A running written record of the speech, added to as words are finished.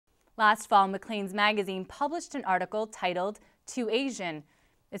Last fall, Maclean's magazine published an article titled "Too Asian."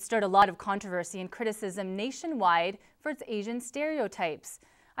 It stirred a lot of controversy and criticism nationwide for its Asian stereotypes.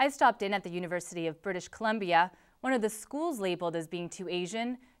 I stopped in at the University of British Columbia, one of the schools labeled as being too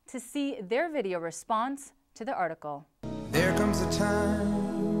Asian, to see their video response to the article. There comes a time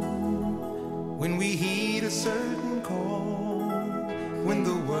when we heed a certain call, when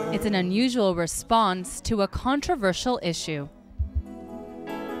the world... It's an unusual response to a controversial issue.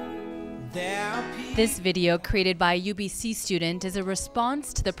 This video, created by a UBC student, is a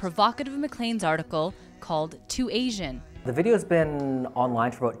response to the provocative Maclean's article called "Too Asian." The video has been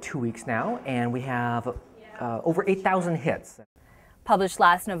online for about 2 weeks now, and we have over 8,000 hits. Published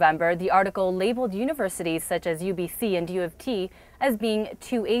last November, the article labeled universities such as UBC and U of T as being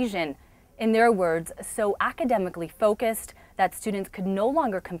too Asian. In their words, so academically focused that students could no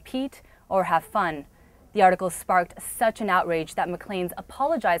longer compete or have fun. The article sparked such an outrage that Maclean's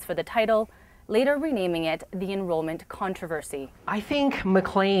apologized for the title, later renaming it the enrollment controversy. I think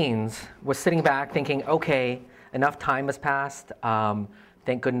Maclean's was sitting back thinking, okay, enough time has passed.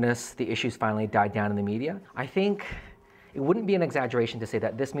 Thank goodness the issues finally died down in the media. I think it wouldn't be an exaggeration to say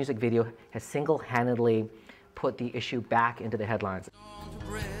that this music video has single-handedly put the issue back into the headlines.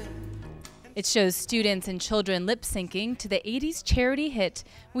 It shows students and children lip-syncing to the 80s charity hit,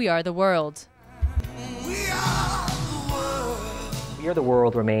 "We Are the World." We are the world. We Are the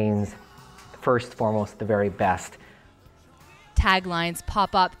World remains, first, foremost, the very best. Taglines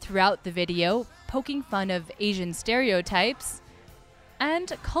pop up throughout the video, poking fun of Asian stereotypes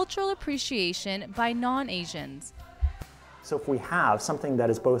and cultural appreciation by non-Asians. So if we have something that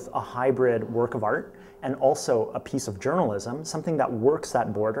is both a hybrid work of art and also a piece of journalism, something that works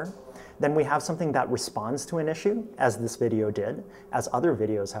that border, then we have something that responds to an issue, as this video did, as other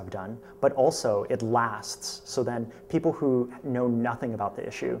videos have done, but also it lasts. So then people who know nothing about the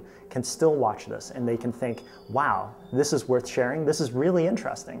issue can still watch this and they can think, wow, this is worth sharing, this is really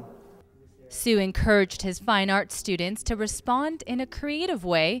interesting. Sue encouraged his fine arts students to respond in a creative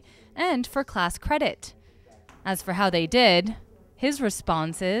way and for class credit. As for how they did, his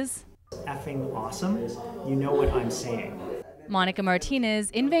response is, Effing awesome, you know what I'm saying. Monica Martinez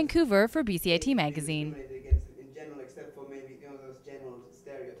in Vancouver for BCIT Magazine.